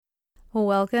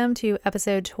Welcome to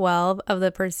episode 12 of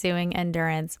the Pursuing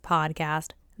Endurance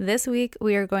podcast. This week,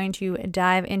 we are going to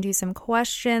dive into some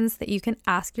questions that you can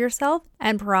ask yourself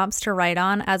and prompts to write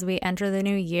on as we enter the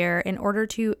new year in order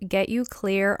to get you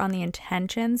clear on the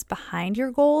intentions behind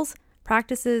your goals,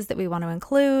 practices that we want to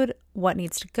include, what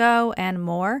needs to go, and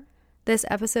more. This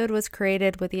episode was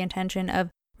created with the intention of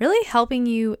really helping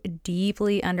you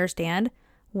deeply understand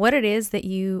what it is that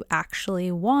you actually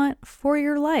want for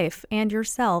your life and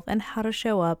yourself and how to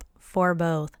show up for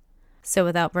both. So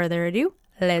without further ado,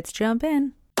 let's jump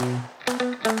in.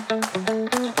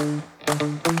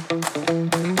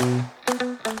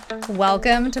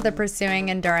 Welcome to the Pursuing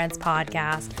Endurance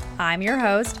podcast. I'm your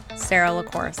host, Sarah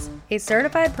LaCourse, a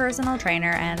certified personal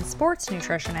trainer and sports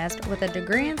nutritionist with a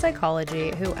degree in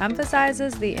psychology who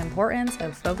emphasizes the importance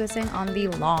of focusing on the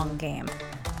long game.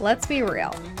 Let's be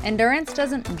real, endurance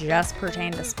doesn't just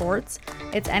pertain to sports,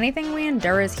 it's anything we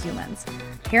endure as humans.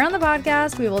 Here on the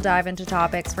podcast, we will dive into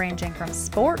topics ranging from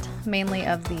sport, mainly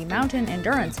of the mountain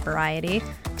endurance variety,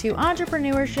 to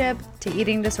entrepreneurship, to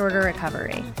eating disorder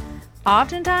recovery.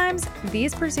 Oftentimes,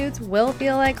 these pursuits will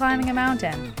feel like climbing a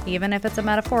mountain, even if it's a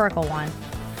metaphorical one.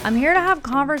 I'm here to have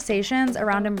conversations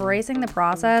around embracing the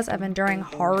process of enduring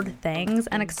hard things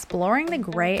and exploring the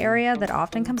gray area that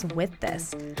often comes with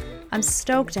this. I'm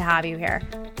stoked to have you here.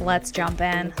 Let's jump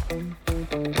in.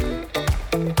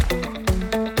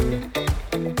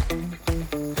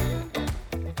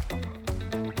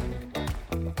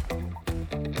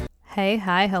 Hey,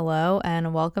 hi, hello,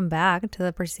 and welcome back to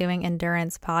the Pursuing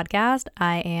Endurance podcast.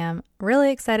 I am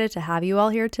really excited to have you all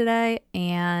here today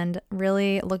and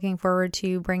really looking forward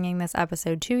to bringing this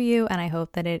episode to you, and I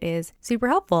hope that it is super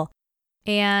helpful.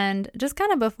 And just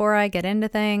kind of before I get into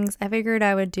things, I figured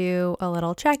I would do a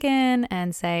little check-in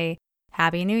and say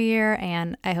Happy New Year,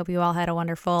 and I hope you all had a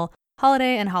wonderful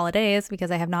holiday and holidays because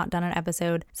I have not done an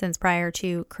episode since prior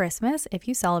to Christmas if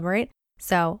you celebrate.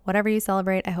 So whatever you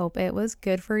celebrate, I hope it was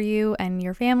good for you and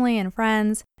your family and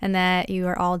friends and that you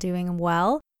are all doing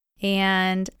well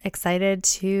and excited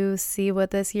to see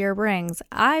what this year brings.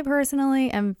 I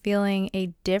personally am feeling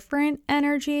a different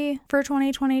energy for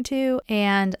 2022,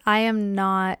 and I am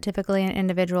not typically an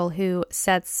individual who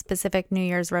sets specific New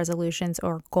Year's resolutions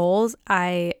or goals.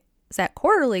 I set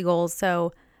quarterly goals,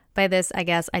 so by this, I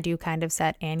guess I do kind of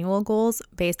set annual goals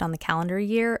based on the calendar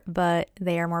year, but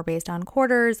they are more based on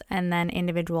quarters and then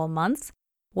individual months,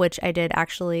 which I did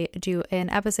actually do an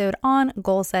episode on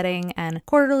goal setting and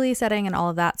quarterly setting and all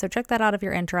of that. So check that out if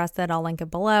you're interested. I'll link it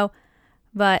below.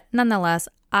 But nonetheless,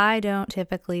 I don't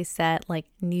typically set like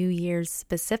New Year's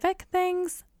specific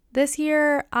things. This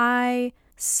year, I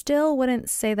still wouldn't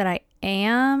say that I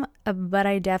am, but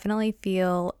I definitely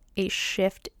feel a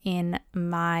shift in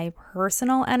my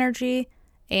personal energy,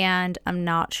 and I'm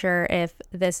not sure if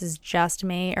this is just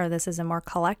me or this is a more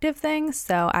collective thing.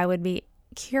 So I would be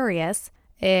curious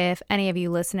if any of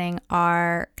you listening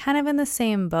are kind of in the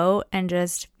same boat and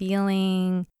just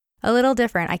feeling a little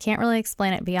different. I can't really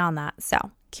explain it beyond that.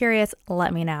 So curious,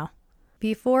 let me know.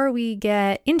 Before we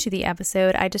get into the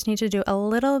episode, I just need to do a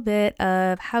little bit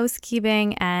of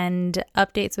housekeeping and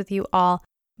updates with you all,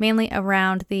 mainly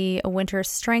around the winter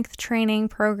strength training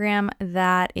program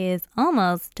that is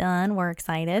almost done. We're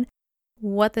excited.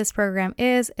 What this program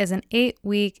is an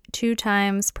 8-week, 2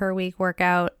 times per week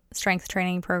workout strength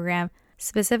training program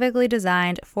specifically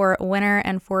designed for winter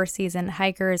and 4-season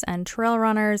hikers and trail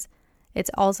runners. It's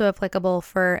also applicable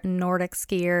for Nordic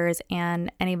skiers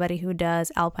and anybody who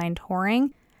does alpine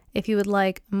touring. If you would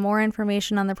like more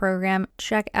information on the program,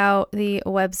 check out the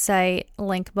website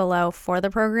link below for the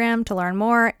program to learn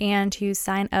more and to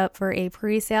sign up for a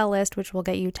pre-sale list, which will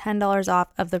get you $10 off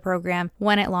of the program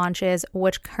when it launches,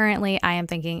 which currently I am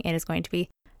thinking it is going to be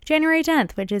January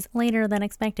 10th, which is later than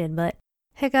expected, but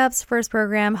hiccups, first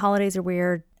program, holidays are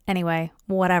weird. Anyway,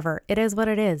 whatever. It is what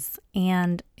it is,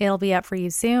 and it'll be up for you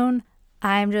soon.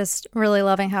 I'm just really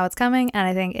loving how it's coming, and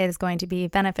I think it is going to be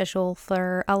beneficial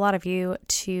for a lot of you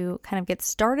to kind of get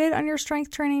started on your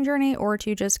strength training journey or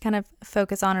to just kind of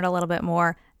focus on it a little bit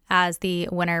more as the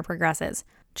winter progresses.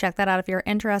 Check that out if you're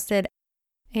interested.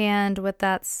 And with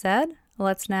that said,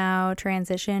 let's now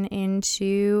transition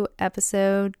into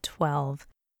episode 12.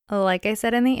 Like I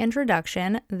said in the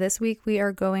introduction, this week we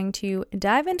are going to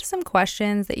dive into some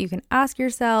questions that you can ask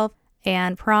yourself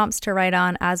and prompts to write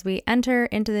on as we enter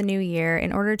into the new year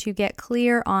in order to get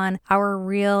clear on our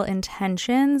real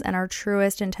intentions and our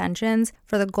truest intentions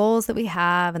for the goals that we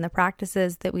have and the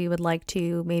practices that we would like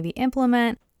to maybe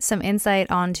implement, some insight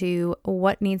onto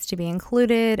what needs to be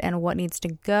included and what needs to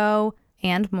go,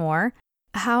 and more.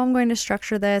 How I'm going to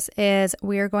structure this is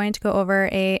we are going to go over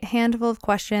a handful of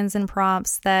questions and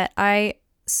prompts that I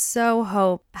so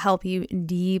hope help you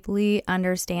deeply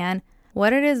understand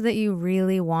what it is that you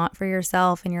really want for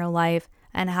yourself in your life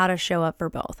and how to show up for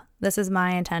both. This is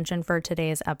my intention for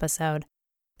today's episode.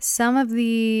 Some of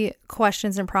the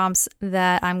questions and prompts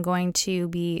that I'm going to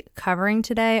be covering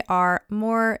today are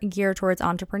more geared towards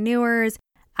entrepreneurs,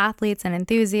 athletes, and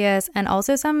enthusiasts, and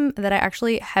also some that I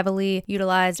actually heavily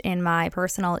utilized in my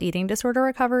personal eating disorder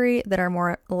recovery that are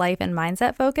more life and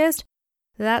mindset focused.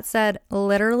 That said,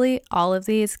 literally all of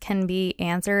these can be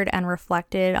answered and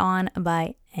reflected on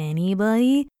by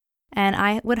anybody, and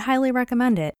I would highly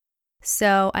recommend it.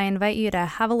 So I invite you to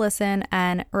have a listen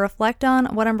and reflect on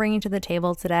what I'm bringing to the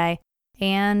table today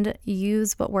and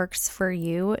use what works for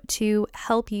you to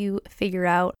help you figure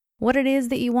out what it is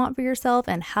that you want for yourself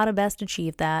and how to best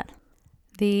achieve that.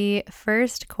 The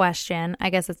first question, I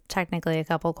guess it's technically a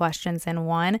couple questions in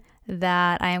one,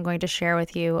 that I am going to share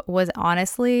with you was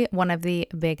honestly one of the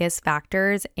biggest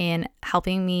factors in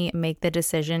helping me make the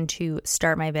decision to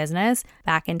start my business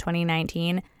back in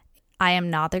 2019. I am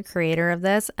not the creator of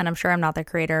this, and I'm sure I'm not the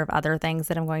creator of other things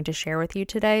that I'm going to share with you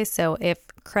today. So if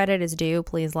credit is due,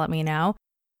 please let me know.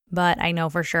 But I know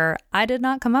for sure I did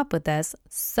not come up with this.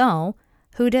 So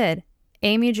who did?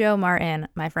 Amy Jo Martin,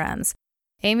 my friends.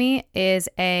 Amy is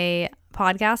a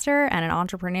podcaster and an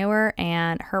entrepreneur,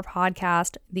 and her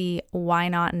podcast, the Why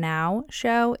Not Now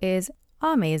show, is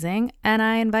amazing. And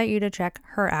I invite you to check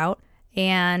her out,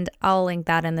 and I'll link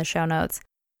that in the show notes.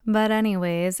 But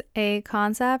anyways, a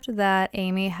concept that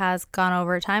Amy has gone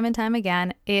over time and time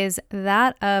again is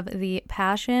that of the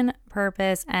passion,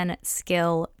 purpose, and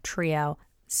skill trio.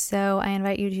 So I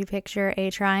invite you to picture a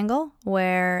triangle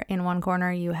where in one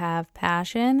corner you have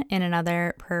passion, in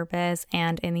another purpose,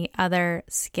 and in the other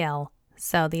skill.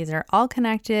 So these are all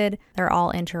connected, they're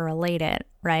all interrelated,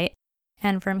 right?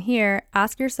 And from here,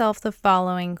 ask yourself the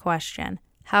following question.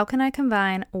 How can I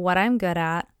combine what I'm good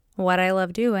at, what I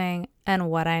love doing, and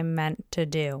what I'm meant to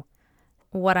do?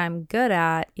 What I'm good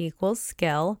at equals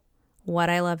skill, what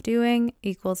I love doing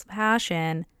equals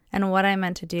passion, and what I'm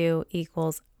meant to do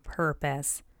equals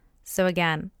purpose. So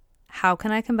again, how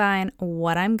can I combine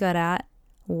what I'm good at,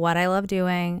 what I love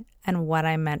doing, and what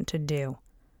I'm meant to do?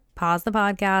 Pause the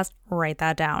podcast, write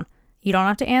that down. You don't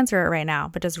have to answer it right now,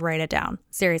 but just write it down.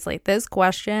 Seriously, this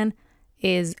question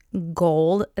is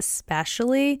gold,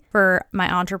 especially for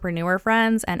my entrepreneur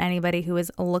friends and anybody who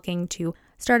is looking to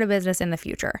start a business in the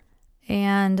future.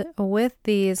 And with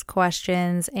these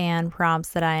questions and prompts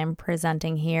that I am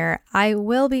presenting here, I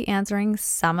will be answering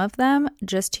some of them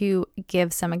just to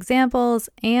give some examples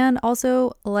and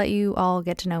also let you all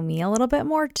get to know me a little bit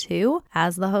more too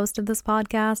as the host of this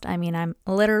podcast. I mean, I'm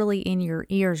literally in your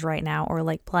ears right now or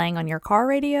like playing on your car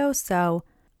radio. So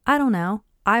I don't know.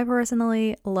 I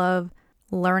personally love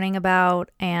learning about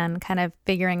and kind of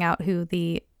figuring out who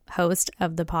the host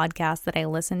of the podcast that I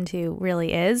listen to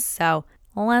really is. So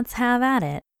let's have at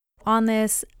it. On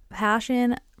this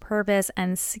passion, purpose,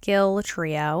 and skill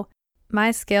trio,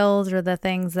 my skills, or the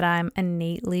things that I'm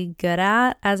innately good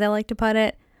at, as I like to put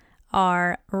it,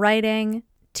 are writing,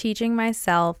 teaching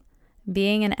myself,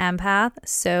 being an empath,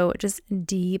 so just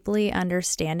deeply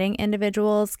understanding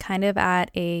individuals kind of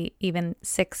at a even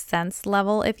sixth sense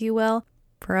level, if you will,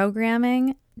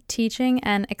 programming, teaching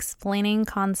and explaining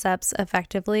concepts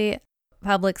effectively,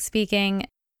 public speaking,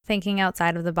 thinking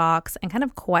outside of the box, and kind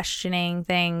of questioning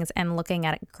things and looking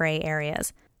at gray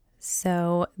areas.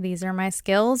 So these are my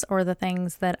skills or the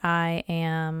things that I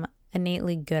am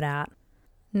innately good at.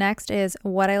 Next is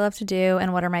what I love to do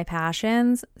and what are my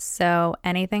passions. So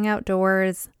anything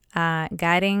outdoors,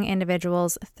 guiding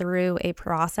individuals through a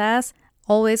process,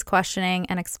 always questioning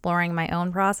and exploring my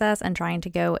own process and trying to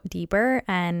go deeper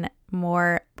and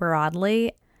more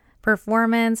broadly.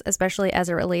 Performance, especially as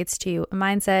it relates to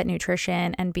mindset,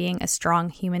 nutrition, and being a strong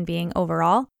human being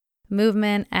overall.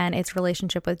 Movement and its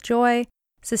relationship with joy.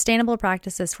 Sustainable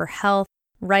practices for health.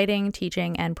 Writing,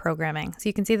 teaching, and programming. So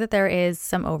you can see that there is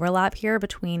some overlap here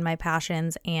between my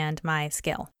passions and my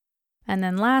skill. And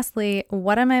then lastly,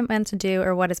 what am I meant to do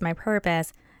or what is my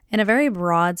purpose? In a very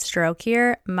broad stroke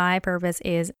here, my purpose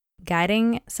is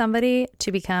guiding somebody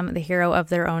to become the hero of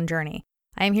their own journey.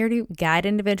 I am here to guide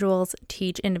individuals,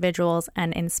 teach individuals,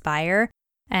 and inspire,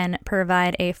 and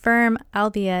provide a firm,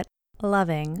 albeit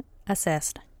loving,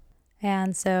 assist.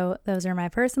 And so those are my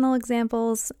personal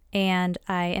examples, and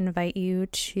I invite you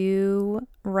to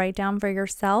write down for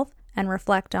yourself and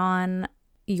reflect on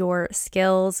your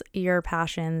skills, your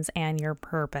passions, and your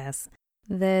purpose.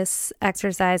 This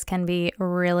exercise can be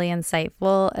really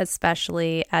insightful,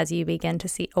 especially as you begin to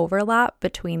see overlap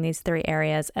between these three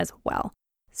areas as well.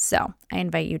 So I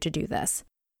invite you to do this.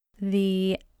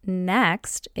 The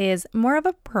next is more of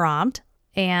a prompt,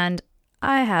 And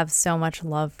I have so much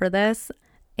love for this,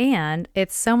 and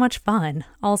it's so much fun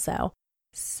also.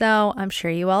 So I'm sure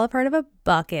you all have heard of a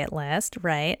bucket list,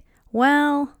 right?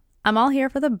 Well, I'm all here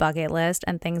for the bucket list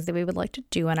and things that we would like to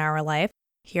do in our life.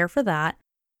 Here for that.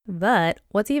 But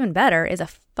what's even better is a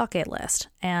fuck it list.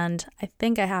 And I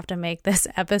think I have to make this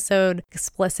episode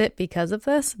explicit because of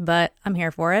this, but I'm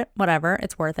here for it. Whatever,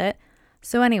 it's worth it.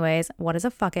 So anyways, what is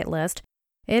a fuck it list?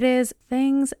 It is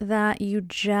things that you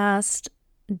just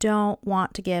don't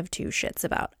want to give two shits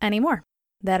about anymore,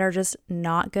 that are just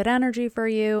not good energy for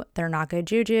you. They're not good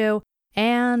juju,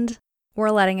 and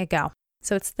we're letting it go.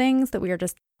 So it's things that we are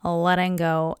just letting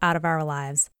go out of our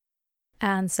lives.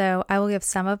 And so I will give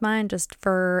some of mine just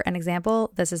for an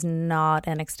example. This is not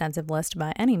an extensive list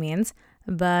by any means,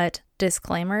 but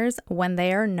disclaimers when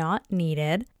they are not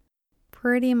needed.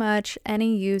 Pretty much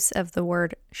any use of the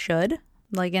word should,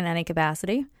 like in any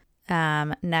capacity.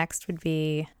 Next would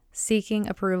be seeking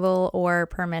approval or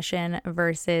permission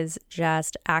versus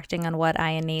just acting on what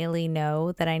I innately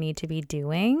know that I need to be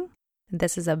doing.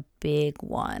 This is a big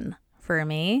one for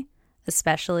me,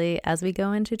 especially as we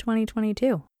go into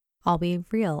 2022. I'll be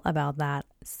real about that.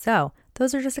 So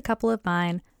those are just a couple of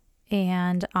mine.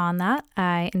 And on that,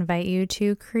 I invite you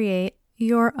to create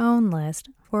your own list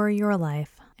for your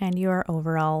life and your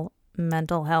overall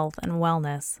mental health and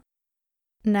wellness.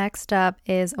 Next up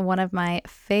is one of my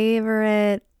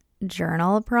favorite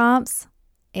journal prompts,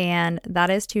 and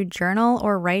that is to journal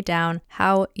or write down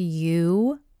how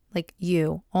you,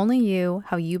 only you,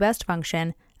 how you best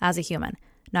function as a human.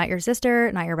 Not your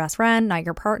sister, not your best friend, not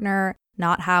your partner,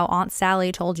 not how Aunt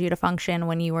Sally told you to function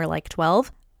when you were like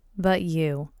 12, but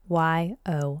you,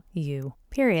 Y-O-U,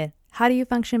 period. How do you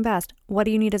function best? What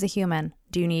do you need as a human?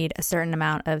 Do you need a certain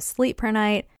amount of sleep per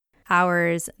night,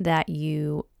 hours that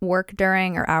you work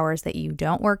during or hours that you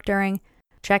don't work during,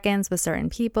 check-ins with certain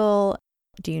people?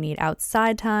 Do you need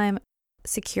outside time,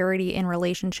 security in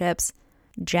relationships,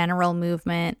 general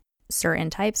movement, certain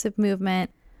types of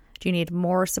movement? Do you need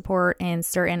more support in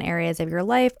certain areas of your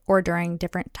life or during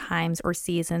different times or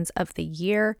seasons of the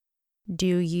year?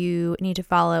 Do you need to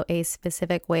follow a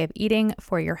specific way of eating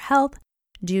for your health?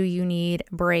 Do you need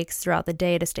breaks throughout the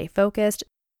day to stay focused?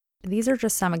 These are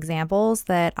just some examples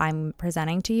that I'm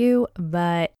presenting to you,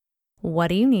 but what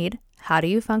do you need? How do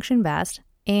you function best?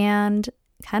 And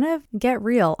kind of get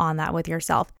real on that with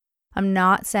yourself. I'm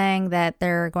not saying that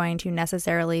they're going to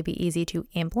necessarily be easy to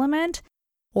implement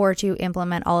or to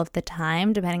implement all of the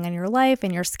time, depending on your life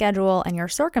and your schedule and your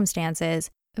circumstances.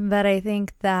 But I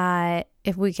think that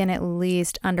if we can at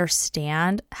least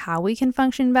understand how we can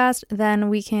function best, then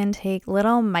we can take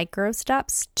little micro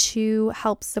steps to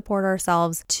help support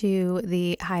ourselves to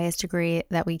the highest degree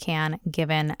that we can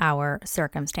given our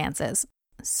circumstances.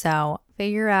 So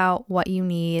figure out what you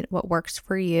need, what works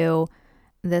for you.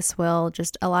 This will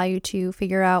just allow you to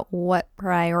figure out what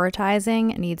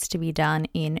prioritizing needs to be done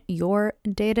in your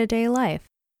day-to-day life.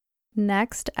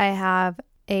 Next, I have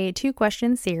a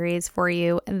 2-question series for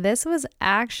you. This was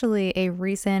actually a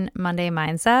recent Monday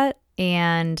Mindset,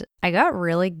 and I got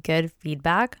really good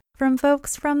feedback from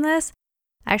folks from this.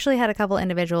 I actually had a couple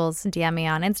individuals DM me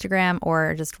on Instagram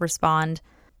or just respond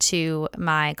to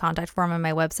my contact form on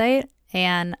my website,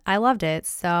 and I loved it.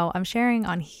 So I'm sharing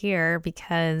on here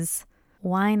because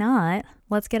why not?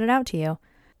 Let's get it out to you.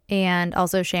 And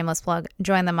also, shameless plug,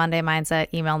 join the Monday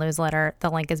Mindset email newsletter. The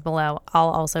link is below. I'll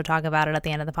also talk about it at the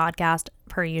end of the podcast,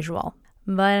 per usual.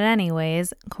 But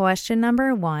anyways, question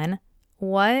number 1,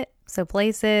 so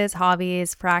places,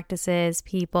 hobbies, practices,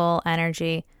 people,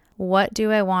 energy, what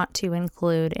do I want to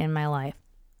include in my life?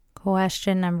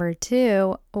 Question number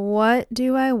 2, what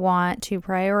do I want to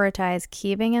prioritize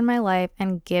keeping in my life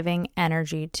and giving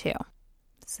energy to?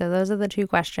 So those are the 2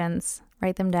 questions.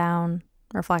 Write them down,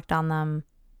 reflect on them.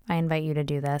 I invite you to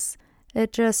do this.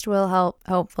 It just will help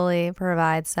hopefully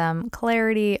provide some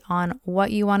clarity on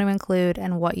what you want to include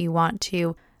and what you want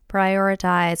to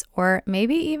prioritize, or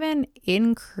maybe even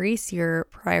increase your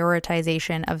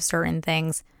prioritization of certain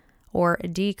things or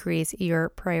decrease your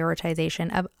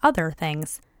prioritization of other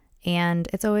things. And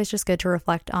it's always just good to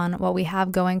reflect on what we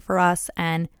have going for us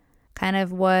and kind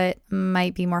of what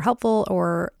might be more helpful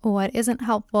or what isn't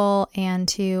helpful, and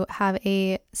to have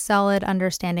a solid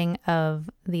understanding of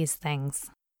these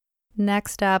things.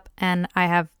 Next up, and I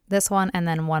have this one and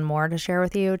then one more to share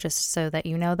with you just so that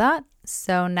you know that.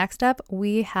 So next up,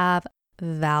 we have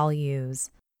values.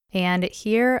 And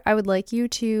here I would like you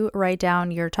to write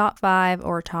down your top 5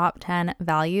 or top 10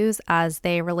 values as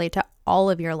they relate to all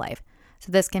of your life.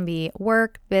 So this can be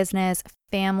work, business,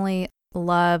 family,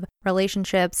 love,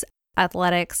 relationships,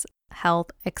 athletics,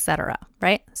 health, etc.,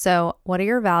 right? So what are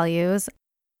your values?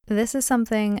 This is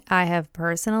something I have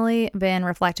personally been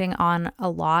reflecting on a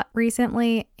lot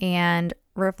recently and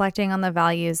reflecting on the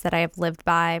values that I have lived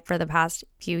by for the past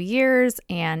few years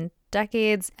and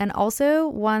decades, and also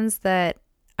ones that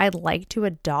I'd like to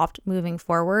adopt moving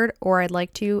forward, or I'd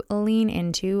like to lean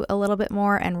into a little bit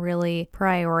more and really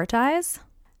prioritize.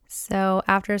 So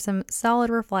after some solid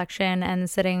reflection and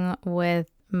sitting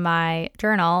with my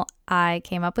journal, I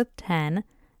came up with 10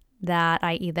 that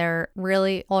I either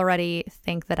really already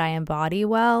think that I embody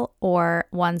well, or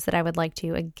ones that I would like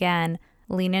to, again,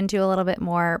 lean into a little bit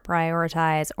more,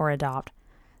 prioritize, or adopt.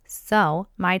 So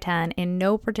my 10, in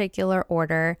no particular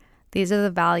order, these are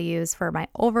the values for my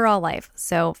overall life.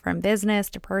 So from business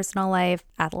to personal life,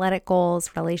 athletic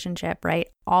goals, relationship, right?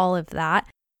 All of that.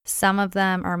 Some of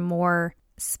them are more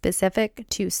specific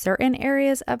to certain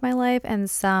areas of my life, and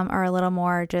some are a little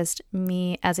more just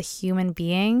me as a human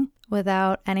being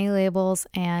without any labels,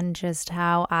 and just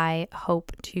how I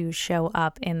hope to show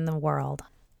up in the world.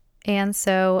 And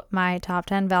so my top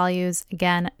 10 values,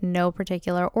 again, no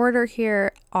particular order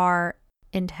here, are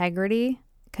integrity,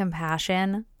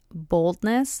 compassion,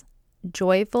 boldness,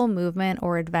 joyful movement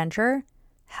or adventure,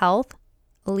 health,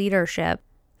 leadership,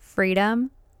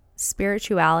 freedom,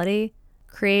 spirituality,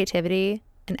 creativity,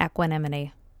 and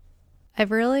equanimity.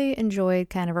 I've really enjoyed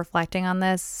kind of reflecting on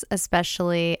this,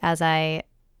 especially as I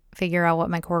figure out what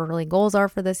my quarterly goals are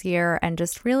for this year and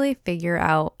just really figure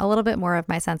out a little bit more of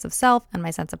my sense of self and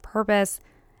my sense of purpose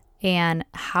and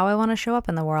how I want to show up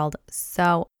in the world.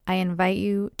 So I invite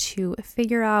you to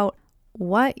figure out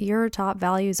what your top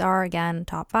values are. Again,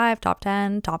 top 5, top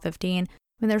 10, top 15. I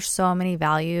mean, there's so many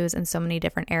values in so many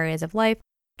different areas of life,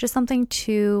 just something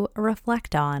to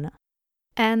reflect on.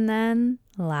 And then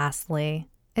lastly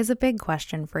is a big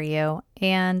question for you.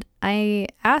 And I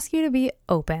ask you to be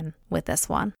open with this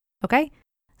one. Okay?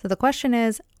 So the question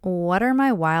is, what are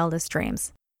my wildest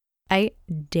dreams? I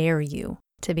dare you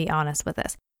to be honest with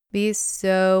this. Be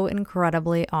so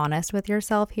incredibly honest with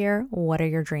yourself here. What are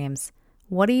your dreams?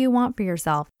 What do you want for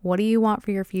yourself? What do you want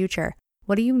for your future?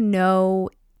 What do you know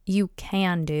you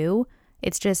can do?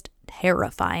 It's just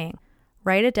terrifying.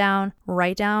 Write it down,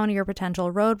 write down your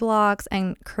potential roadblocks,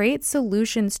 and create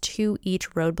solutions to each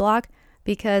roadblock,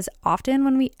 because often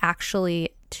when we actually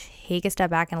take a step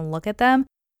back and look at them,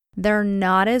 they're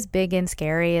not as big and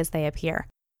scary as they appear.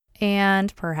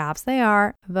 And perhaps they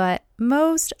are, but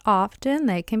most often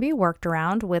they can be worked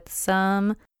around with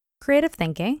some creative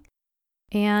thinking.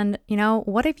 And,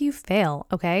 what if you fail?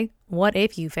 Okay, what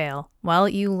if you fail? Well,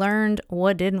 you learned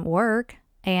what didn't work,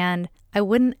 and I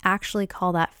wouldn't actually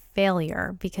call that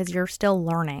failure because you're still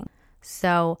learning.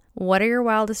 So, what are your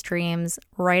wildest dreams?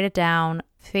 Write it down,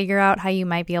 figure out how you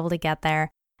might be able to get there.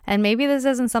 And maybe this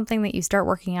isn't something that you start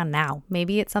working on now.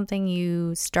 Maybe it's something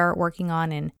you start working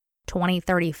on in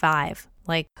 2035.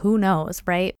 Like, who knows,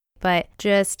 right? But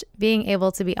just being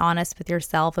able to be honest with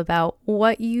yourself about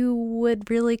what you would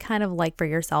really kind of like for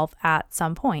yourself at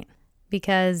some point.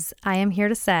 Because I am here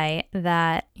to say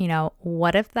that,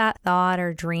 what if that thought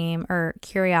or dream or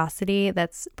curiosity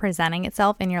that's presenting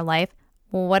itself in your life,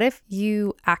 what if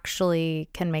you actually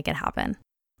can make it happen?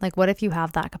 Like, what if you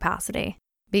have that capacity?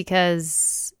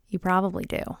 Because you probably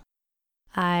do.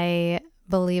 I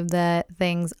believe that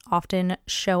things often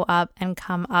show up and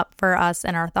come up for us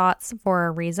in our thoughts for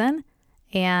a reason.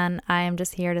 And I am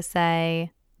just here to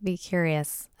say, be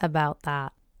curious about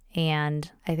that. And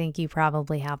I think you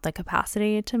probably have the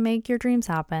capacity to make your dreams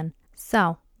happen.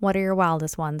 So, what are your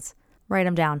wildest ones? Write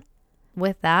them down.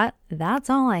 With that, that's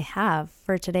all I have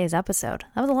for today's episode.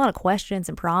 That was a lot of questions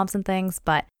and prompts and things,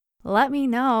 but let me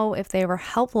know if they were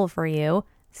helpful for you.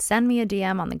 Send me a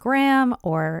DM on the gram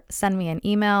or send me an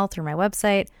email through my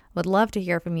website. Would love to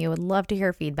hear from you. Would love to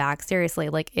hear feedback. Seriously,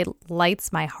 it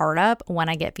lights my heart up when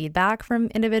I get feedback from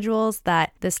individuals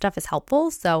that this stuff is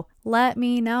helpful. So let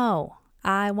me know.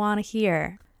 I want to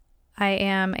hear. I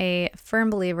am a firm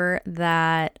believer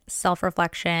that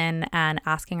self-reflection and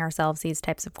asking ourselves these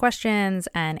types of questions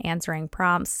and answering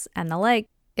prompts and the like,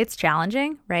 it's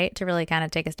challenging, right? To really kind of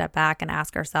take a step back and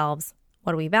ask ourselves,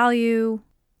 what do we value?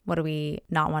 What do we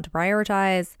not want to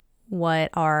prioritize? What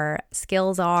our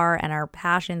skills are and our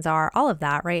passions are, all of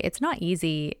that, right? It's not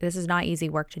easy. This is not easy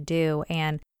work to do.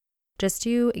 And just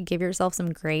to give yourself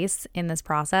some grace in this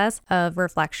process of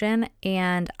reflection.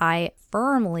 And I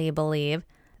firmly believe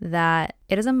that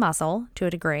it is a muscle to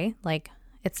a degree. Like,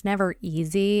 it's never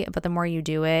easy, but the more you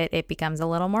do it, it becomes a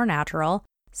little more natural.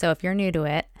 So if you're new to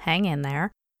it, hang in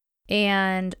there.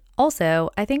 And also,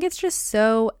 I think it's just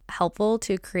so helpful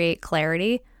to create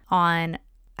clarity on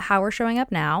how we're showing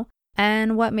up now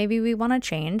and what maybe we want to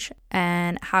change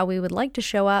and how we would like to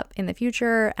show up in the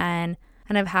future and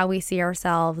kind of how we see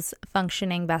ourselves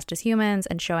functioning best as humans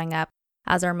and showing up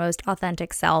as our most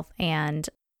authentic self. And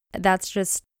that's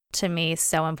just, to me,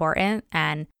 so important.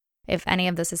 And if any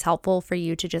of this is helpful for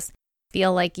you to just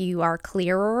feel like you are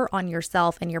clearer on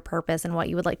yourself and your purpose and what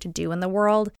you would like to do in the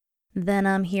world, then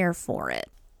I'm here for it.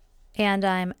 And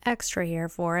I'm extra here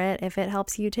for it if it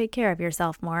helps you take care of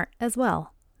yourself more as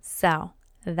well. So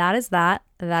that is that.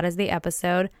 That is the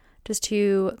episode. Just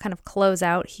to kind of close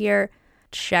out here,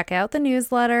 check out the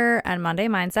newsletter and Monday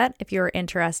Mindset if you're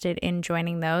interested in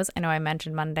joining those. I know I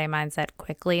mentioned Monday Mindset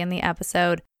quickly in the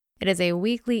episode. It is a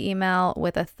weekly email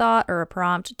with a thought or a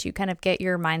prompt to kind of get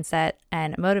your mindset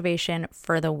and motivation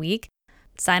for the week.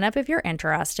 Sign up if you're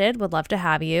interested. Would love to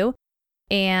have you.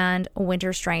 And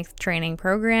Winter Strength Training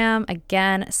Program.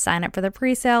 Again, sign up for the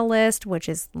pre-sale list, which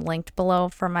is linked below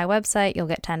from my website. You'll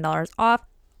get $10 off.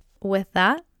 With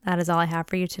that, that is all I have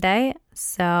for you today.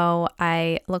 So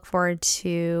I look forward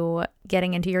to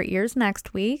getting into your ears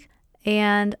next week.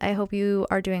 And I hope you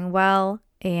are doing well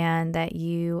and that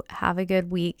you have a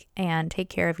good week and take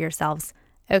care of yourselves.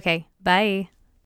 Okay, bye.